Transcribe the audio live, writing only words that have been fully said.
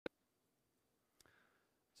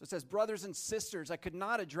So it says, brothers and sisters, I could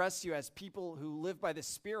not address you as people who live by the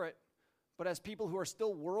Spirit, but as people who are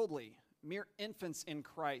still worldly, mere infants in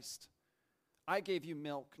Christ. I gave you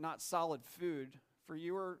milk, not solid food, for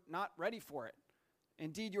you are not ready for it.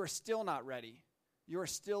 Indeed, you are still not ready. You are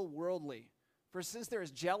still worldly. For since there is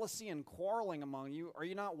jealousy and quarreling among you, are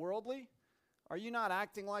you not worldly? Are you not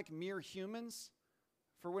acting like mere humans?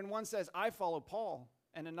 For when one says, I follow Paul,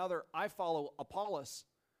 and another, I follow Apollos,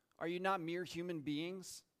 are you not mere human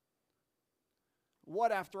beings?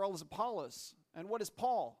 What, after all, is Apollos? And what is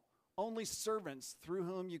Paul? Only servants through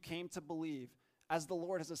whom you came to believe, as the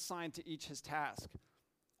Lord has assigned to each his task.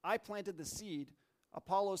 I planted the seed,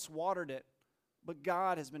 Apollos watered it, but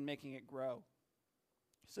God has been making it grow.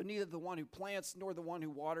 So neither the one who plants nor the one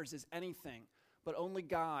who waters is anything, but only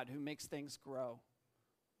God who makes things grow.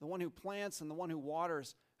 The one who plants and the one who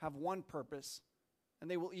waters have one purpose, and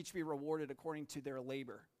they will each be rewarded according to their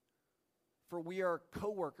labor. For we are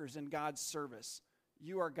co-workers in God's service.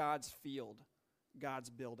 You are God's field, God's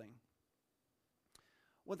building.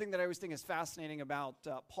 One thing that I always think is fascinating about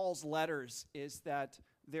Paul's letters is that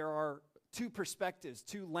there are two perspectives,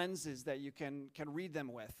 two lenses that you can read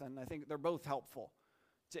them with, and I think they're both helpful.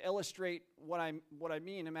 To illustrate what I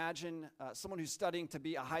mean, imagine someone who's studying to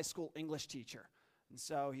be a high school English teacher. And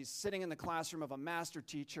so he's sitting in the classroom of a master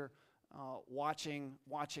teacher, watching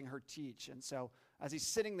her teach. And so as he's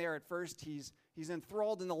sitting there at first, he's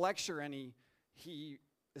enthralled in the lecture, and he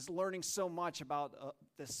is learning so much about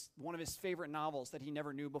one of his favorite novels that he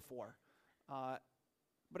never knew before.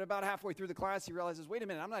 But about halfway through the class, he realizes, wait a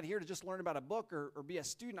minute, I'm not here to just learn about a book or be a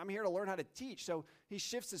student. I'm here to learn how to teach. So he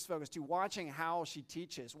shifts his focus to watching how she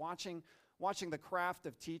teaches, watching the craft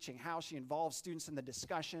of teaching, how she involves students in the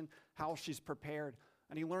discussion, how she's prepared.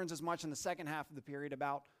 And he learns as much in the second half of the period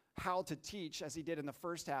about how to teach as he did in the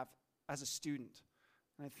first half as a student.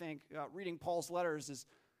 And I think reading Paul's letters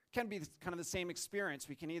can be kind of the same experience.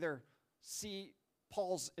 We can either see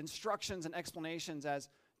Paul's instructions and explanations as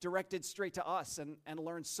directed straight to us and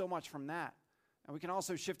learn so much from that. And we can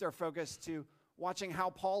also shift our focus to watching how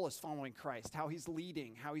Paul is following Christ, how he's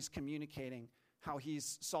leading, how he's communicating, how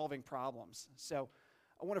he's solving problems. So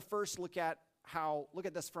I want to first look at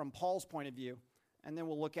this from Paul's point of view, and then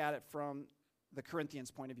we'll look at it from the Corinthians'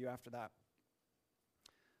 point of view after that.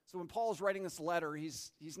 So when Paul is writing this letter,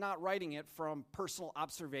 he's not writing it from personal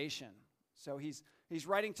observation. So he's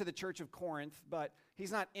writing to the church of Corinth, but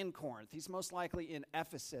he's not in Corinth. He's most likely in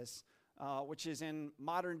Ephesus, which is in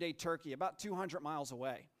modern-day Turkey, about 200 miles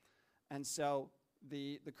away. And so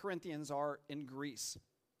the Corinthians are in Greece.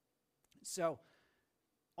 So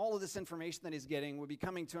all of this information that he's getting would be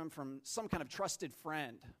coming to him from some kind of trusted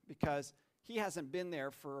friend, because Paul hasn't been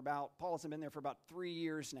there for about 3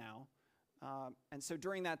 years now. And so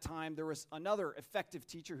during that time, there was another effective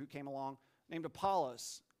teacher who came along named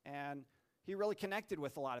Apollos, and he really connected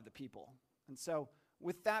with a lot of the people. And so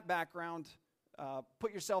with that background,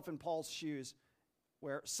 put yourself in Paul's shoes,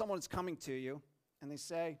 where someone is coming to you and they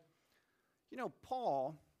say,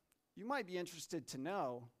 Paul, you might be interested to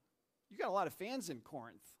know, you got a lot of fans in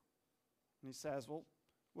Corinth. And he says, well,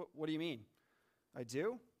 what do you mean? I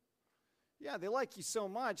do? Yeah, they like you so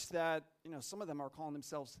much that, some of them are calling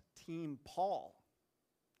themselves Team Paul.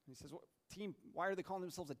 And he says, why are they calling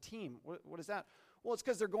themselves a team? What is that? Well, it's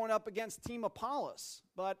because they're going up against Team Apollos.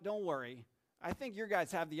 But don't worry, I think your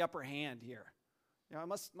guys have the upper hand here. It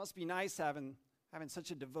must be nice having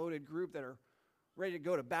such a devoted group that are ready to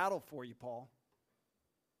go to battle for you, Paul.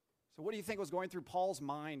 So what do you think was going through Paul's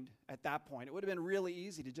mind at that point? It would have been really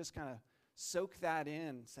easy to just kind of soak that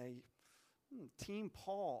in, say, Team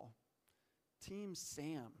Paul, Team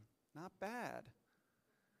Sam, not bad.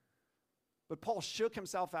 But Paul shook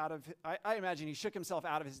himself out of, I imagine he shook himself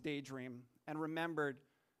out of his daydream and remembered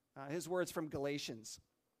his words from Galatians,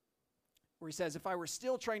 where he says, if I were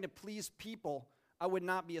still trying to please people, I would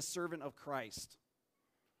not be a servant of Christ.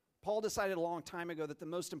 Paul decided a long time ago that the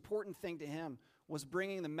most important thing to him was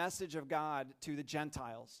bringing the message of God to the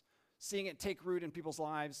Gentiles, seeing it take root in people's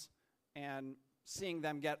lives and seeing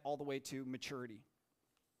them get all the way to maturity.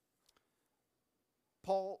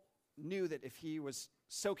 Paul knew that if he was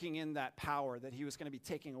soaking in that power, that he was going to be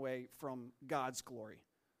taking away from God's glory.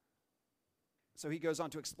 So he goes on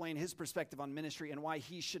to explain his perspective on ministry and why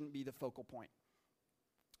he shouldn't be the focal point.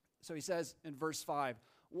 So he says in verse 5,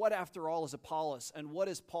 what after all is Apollos and what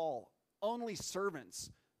is Paul? Only servants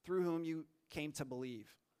through whom you came to believe.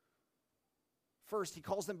 First, he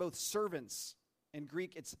calls them both servants. In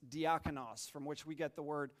Greek, it's diakonos, from which we get the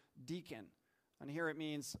word deacon. And here it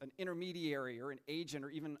means an intermediary or an agent or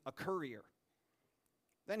even a courier.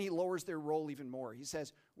 Then he lowers their role even more. He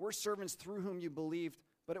says, we're servants through whom you believed,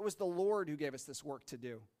 but it was the Lord who gave us this work to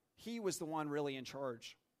do. He was the one really in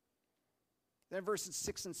charge. Then verses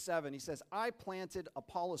 6 and 7, he says, I planted,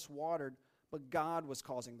 Apollos watered, but God was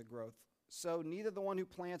causing the growth. So neither the one who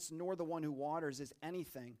plants nor the one who waters is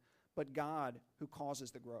anything, but God who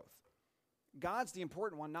causes the growth. God's the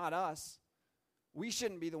important one, not us. We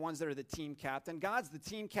shouldn't be the ones that are the team captain. God's the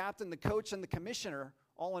team captain, the coach, and the commissioner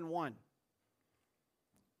all in one.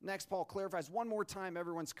 Next, Paul clarifies one more time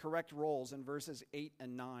everyone's correct roles in verses 8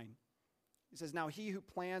 and 9. He says, now he who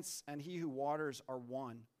plants and he who waters are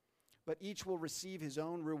one, but each will receive his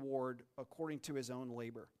own reward according to his own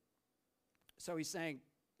labor. So he's saying,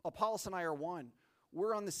 Apollos and I are one.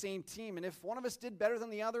 We're on the same team, and if one of us did better than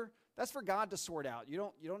the other, that's for God to sort out.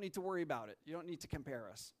 You don't need to worry about it. You don't need to compare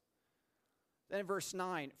us. Then in verse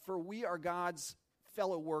 9, for we are God's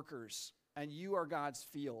fellow workers, and you are God's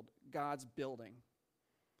field, God's building.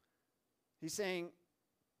 He's saying,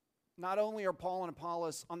 not only are Paul and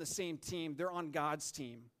Apollos on the same team, they're on God's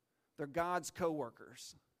team. They're God's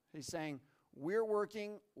co-workers. He's saying, we're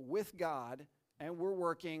working with God, and we're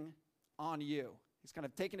working on you. He's kind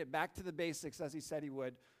of taking it back to the basics, as he said he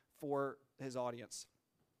would, for his audience.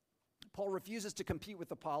 Paul refuses to compete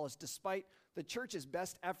with Apollos despite the church's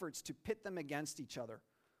best efforts to pit them against each other.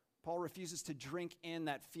 Paul refuses to drink in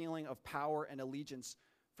that feeling of power and allegiance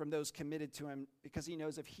from those committed to him because he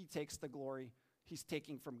knows if he takes the glory, he's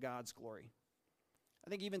taking from God's glory. I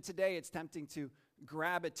think even today it's tempting to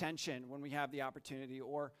grab attention when we have the opportunity,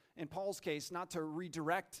 or in Paul's case, not to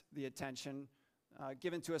redirect the attention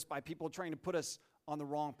given to us by people trying to put us on the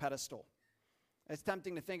wrong pedestal. It's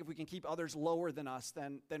tempting to think if we can keep others lower than us,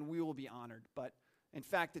 then we will be honored. But in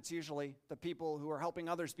fact, it's usually the people who are helping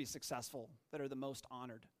others be successful that are the most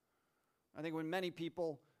honored. I think when many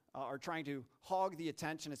people are trying to hog the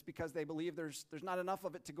attention, it's because they believe there's not enough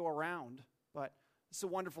of it to go around. But it's a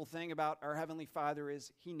wonderful thing about our Heavenly Father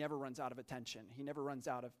is he never runs out of attention. He never runs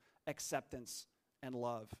out of acceptance and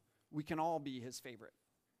love. We can all be his favorite.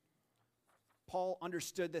 Paul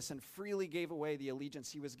understood this and freely gave away the allegiance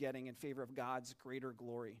he was getting in favor of God's greater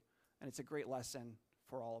glory. And it's a great lesson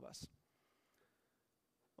for all of us.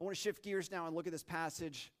 I want to shift gears now and look at this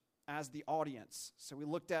passage as the audience. So we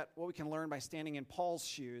looked at what we can learn by standing in Paul's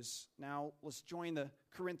shoes. Now let's join the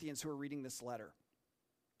Corinthians who are reading this letter.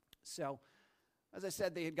 So, as I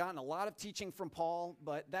said, they had gotten a lot of teaching from Paul,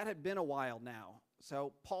 but that had been a while now.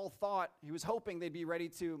 So Paul he was hoping they'd be ready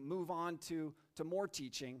to move on to more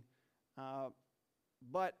teaching.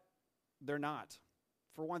 But they're not.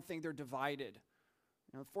 For one thing, they're divided.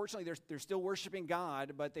 Fortunately, they're still worshiping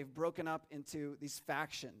God, but they've broken up into these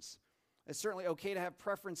factions. It's certainly okay to have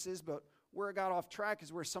preferences, but where it got off track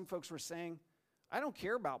is where some folks were saying, I don't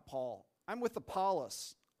care about Paul. I'm with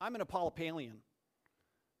Apollos. I'm an Apollopalian.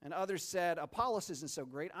 And others said, Apollos isn't so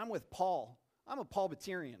great. I'm with Paul. I'm a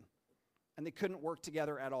Paulbatarian. And they couldn't work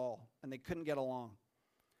together at all, and they couldn't get along.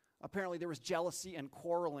 Apparently, there was jealousy and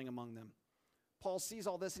quarreling among them. Paul sees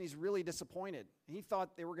all this, and he's really disappointed. He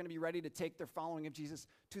thought they were going to be ready to take their following of Jesus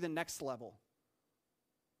to the next level.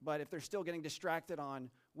 But if they're still getting distracted on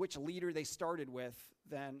which leader they started with,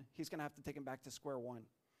 then he's going to have to take them back to square one.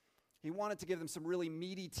 He wanted to give them some really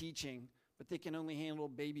meaty teaching, but they can only handle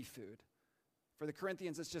baby food. For the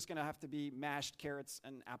Corinthians, it's just going to have to be mashed carrots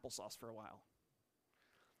and applesauce for a while.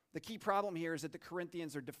 The key problem here is that the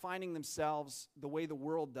Corinthians are defining themselves the way the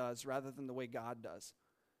world does rather than the way God does.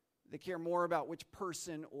 They care more about which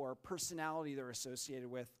person or personality they're associated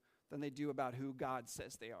with than they do about who God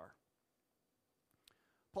says they are.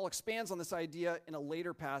 Paul expands on this idea in a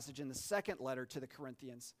later passage in the second letter to the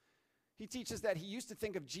Corinthians. He teaches that he used to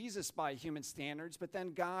think of Jesus by human standards, but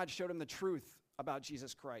then God showed him the truth about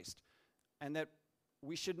Jesus Christ, and that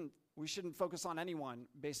we shouldn't focus on anyone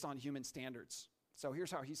based on human standards. So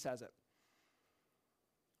here's how he says it.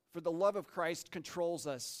 For the love of Christ controls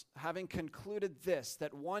us, having concluded this,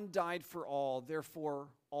 that one died for all, therefore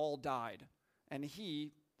all died. And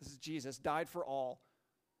he, this is Jesus, died for all,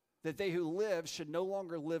 that they who live should no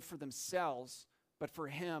longer live for themselves, but for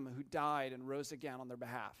him who died and rose again on their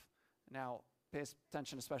behalf. Now, pay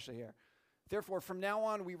attention especially here. Therefore, from now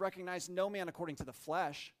on, we recognize no man according to the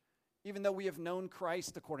flesh, even though we have known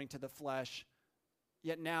Christ according to the flesh,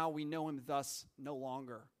 yet now we know him thus no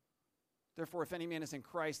longer. Therefore, if any man is in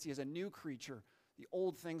Christ, he is a new creature. The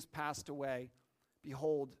old things passed away.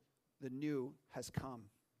 Behold, the new has come.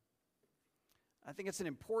 I think it's an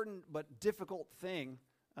important but difficult thing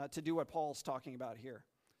to do what Paul's talking about here,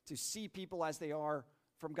 to see people as they are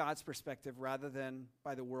from God's perspective rather than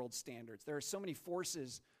by the world's standards. There are so many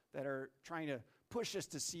forces that are trying to push us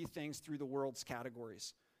to see things through the world's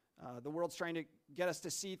categories. The world's trying to get us to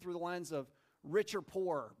see through the lens of rich or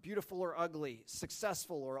poor, beautiful or ugly,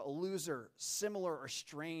 successful or a loser, similar or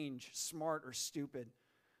strange, smart or stupid.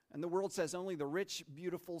 And the world says only the rich,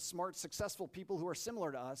 beautiful, smart, successful people who are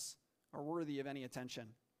similar to us are worthy of any attention.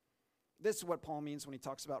 This is what Paul means when he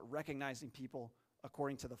talks about recognizing people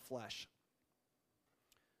according to the flesh.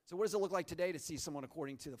 So what does it look like today to see someone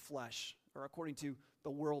according to the flesh or according to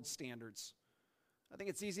the world standards? I think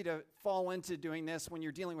it's easy to fall into doing this when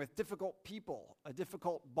you're dealing with difficult people, a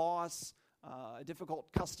difficult boss, a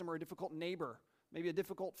difficult customer, a difficult neighbor, maybe a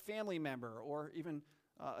difficult family member, or even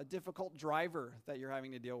a difficult driver that you're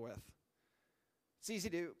having to deal with. It's easy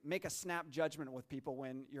to make a snap judgment with people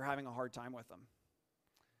when you're having a hard time with them.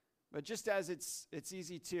 But just as it's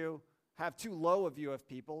easy to have too low a view of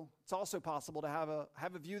people, it's also possible to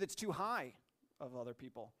have a view that's too high of other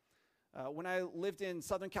people. When I lived in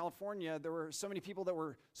Southern California, there were so many people that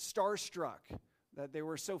were starstruck, that they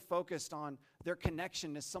were so focused on their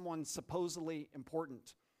connection to someone supposedly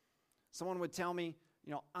important. Someone would tell me,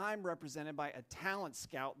 I'm represented by a talent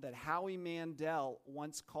scout that Howie Mandel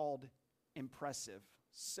once called impressive.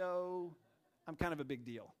 So I'm kind of a big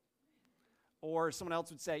deal. Or someone else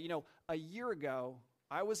would say, a year ago,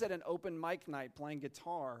 I was at an open mic night playing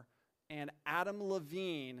guitar, and Adam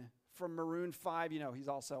Levine from Maroon 5, he's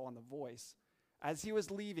also on The Voice. As he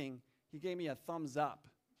was leaving, he gave me a thumbs up.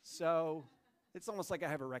 So it's almost like I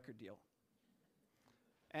have a record deal.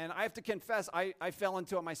 And I have to confess, I fell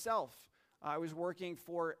into it myself. I was working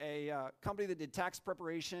for a company that did tax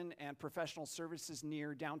preparation and professional services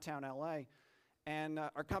near downtown LA. And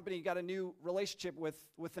our company got a new relationship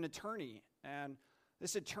with an attorney. And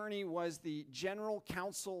this attorney was the general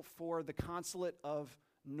counsel for the consulate of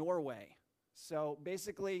Norway. So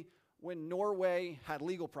basically, when Norway had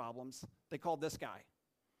legal problems, they called this guy.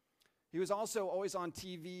 He was also always on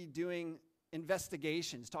TV doing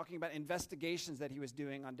investigations, talking about investigations that he was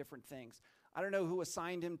doing on different things. I don't know who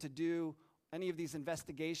assigned him to do any of these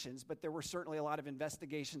investigations, but there were certainly a lot of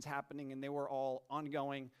investigations happening, and they were all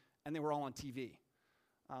ongoing, and they were all on TV.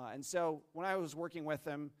 And so when I was working with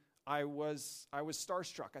him, I was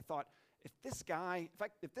starstruck. I thought, if this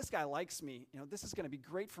guy likes me, this is going to be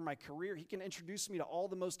great for my career. He can introduce me to all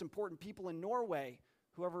the most important people in Norway,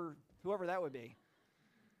 whoever that would be.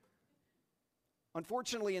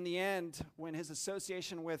 Unfortunately, in the end, when his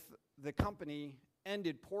association with the company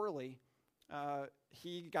ended poorly,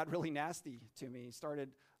 he got really nasty to me. He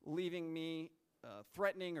started leaving me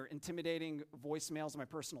threatening or intimidating voicemails on my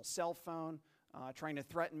personal cell phone, trying to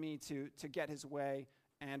threaten me to get his way,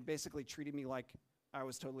 and basically treated me like I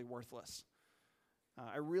was totally worthless.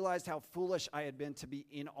 I realized how foolish I had been to be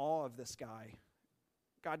in awe of this guy.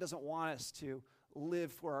 God doesn't want us to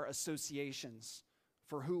live for our associations,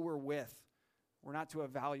 for who we're with. We're not to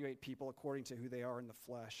evaluate people according to who they are in the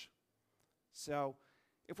flesh. So,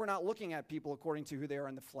 if we're not looking at people according to who they are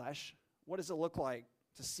in the flesh, what does it look like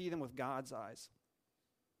to see them with God's eyes?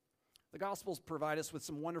 The Gospels provide us with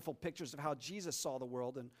some wonderful pictures of how Jesus saw the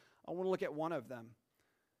world, and I want to look at one of them.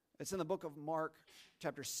 It's in the book of Mark,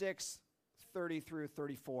 chapter 6, 30 through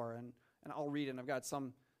 34, and I'll read it, and I've got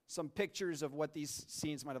some pictures of what these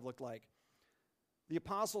scenes might have looked like. The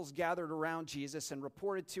apostles gathered around Jesus and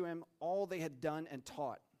reported to him all they had done and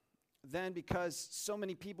taught. Then, because so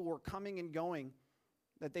many people were coming and going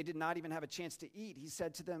that they did not even have a chance to eat, he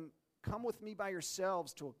said to them, "Come with me by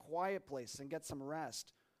yourselves to a quiet place and get some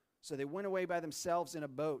rest." So they went away by themselves in a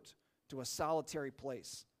boat to a solitary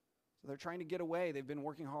place. So they're trying to get away. They've been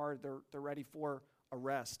working hard. They're ready for a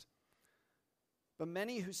rest. But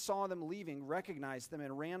many who saw them leaving recognized them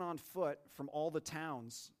and ran on foot from all the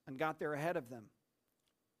towns and got there ahead of them.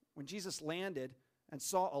 When Jesus landed and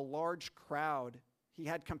saw a large crowd, he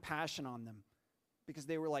had compassion on them because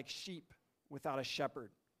they were like sheep without a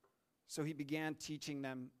shepherd. So he began teaching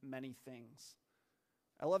them many things.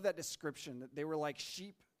 I love that description, that they were like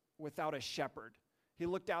sheep without a shepherd. He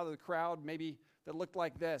looked out of the crowd, maybe that looked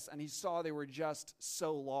like this, and he saw they were just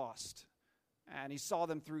so lost. And he saw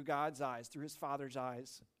them through God's eyes, through his Father's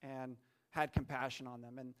eyes, and had compassion on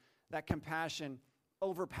them. And that compassion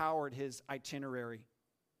overpowered his itinerary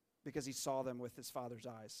because he saw them with his Father's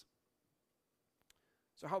eyes.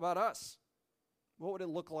 So how about us? What would it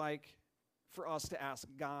look like for us to ask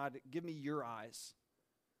God, give me your eyes?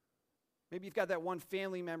 Maybe you've got that one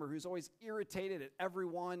family member who's always irritated at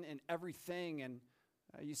everyone and everything, and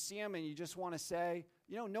you see him and you just want to say,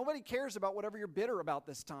 nobody cares about whatever you're bitter about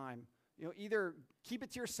this time. Either keep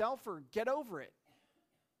it to yourself or get over it.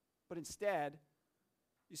 But instead,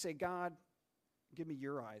 you say, God, give me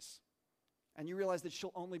your eyes. And you realize that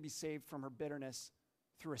she'll only be saved from her bitterness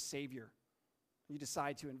through a Savior. You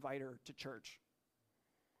decide to invite her to church.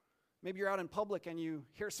 Maybe you're out in public and you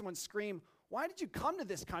hear someone scream, why did you come to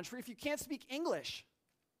this country if you can't speak English?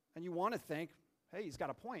 And you want to think, hey, he's got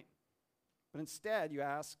a point. But instead, you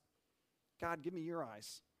ask, God, give me your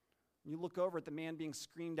eyes. And you look over at the man being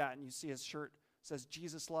screamed at, and you see his shirt says,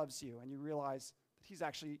 Jesus loves you, and you realize that he's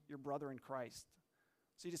actually your brother in Christ.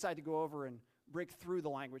 So you decide to go over and break through the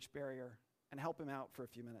language barrier and help him out for a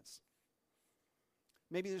few minutes.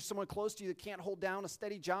 Maybe there's someone close to you that can't hold down a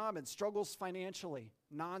steady job and struggles financially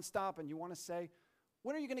nonstop, and you want to say,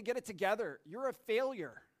 when are you going to get it together? You're a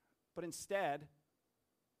failure. But instead,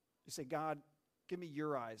 you say, God, give me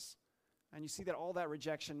your eyes. And you see that all that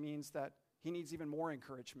rejection means that he needs even more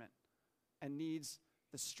encouragement and needs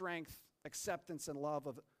the strength, acceptance, and love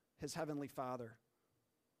of his heavenly Father.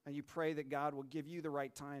 And you pray that God will give you the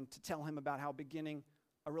right time to tell him about how beginning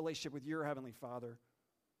a relationship with your heavenly Father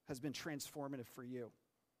has been transformative for you.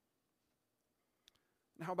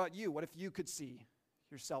 And how about you? What if you could see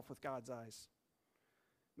yourself with God's eyes?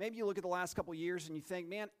 Maybe you look at the last couple years and you think,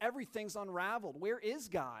 man, everything's unraveled. Where is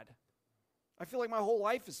God? I feel like my whole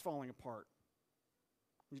life is falling apart.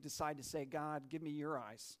 You decide to say, God, give me your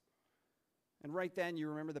eyes. And right then you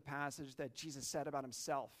remember the passage that Jesus said about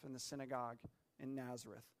himself in the synagogue in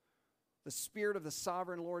Nazareth. The Spirit of the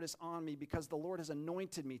sovereign Lord is on me because the Lord has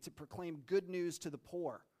anointed me to proclaim good news to the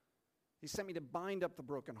poor. He sent me to bind up the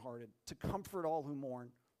brokenhearted, to comfort all who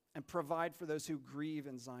mourn, and provide for those who grieve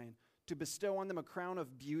in Zion, to bestow on them a crown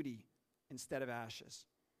of beauty instead of ashes.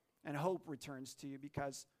 And hope returns to you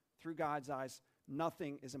because through God's eyes,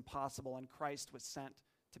 nothing is impossible, and Christ was sent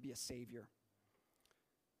to be a Savior.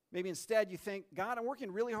 Maybe instead you think, God, I'm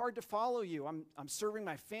working really hard to follow you. I'm serving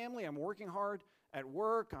my family. I'm working hard at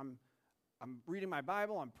work. I'm reading my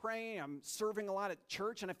Bible. I'm praying. I'm serving a lot at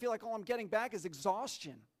church, and I feel like all I'm getting back is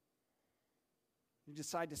exhaustion. You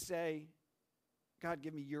decide to say, God,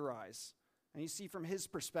 give me your eyes. And you see from his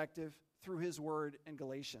perspective through his word in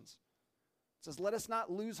Galatians. It says, let us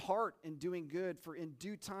not lose heart in doing good, for in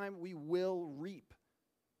due time we will reap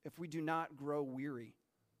if we do not grow weary.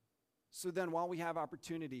 So then, while we have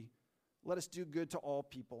opportunity, let us do good to all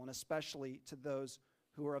people, and especially to those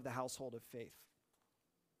who are of the household of faith.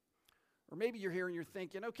 Or maybe you're here and you're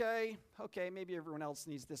thinking, okay, maybe everyone else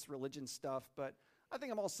needs this religion stuff, but I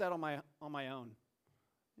think I'm all set on my own.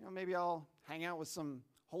 Maybe I'll hang out with some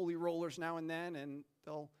holy rollers now and then, and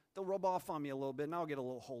they'll rub off on me a little bit, and I'll get a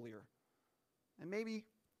little holier. And maybe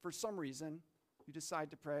for some reason you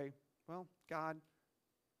decide to pray, well, God,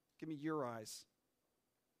 give me your eyes.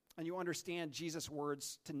 And you understand Jesus'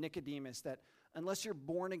 words to Nicodemus that unless you're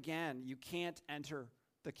born again, you can't enter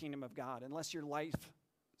the kingdom of God. Unless your life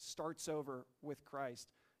starts over with Christ,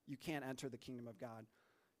 you can't enter the kingdom of God.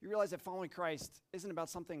 You realize that following Christ isn't about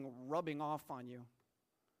something rubbing off on you.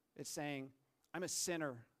 It's saying, I'm a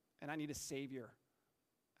sinner and I need a Savior.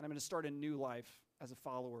 And I'm going to start a new life as a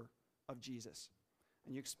follower of Jesus.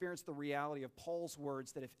 And you experience the reality of Paul's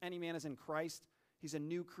words that if any man is in Christ, he's a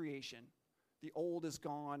new creation. The old is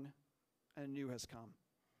gone and a new has come.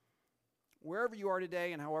 Wherever you are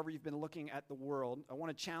today and however you've been looking at the world, I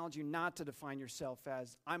want to challenge you not to define yourself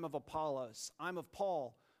as, I'm of Apollos, I'm of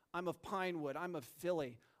Paul, I'm of Pinewood, I'm of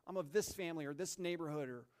Philly, I'm of this family or this neighborhood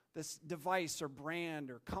or this device or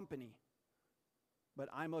brand or company. But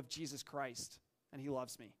I'm of Jesus Christ, and he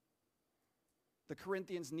loves me. The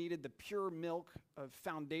Corinthians needed the pure milk of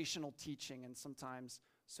foundational teaching, and sometimes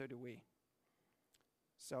so do we.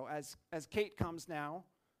 So as Kate comes now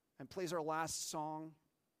and plays our last song,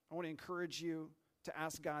 I want to encourage you to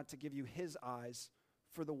ask God to give you his eyes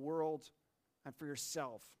for the world and for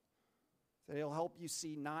yourself. That he'll help you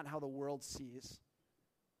see not how the world sees,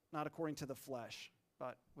 not according to the flesh,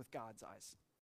 but with God's eyes.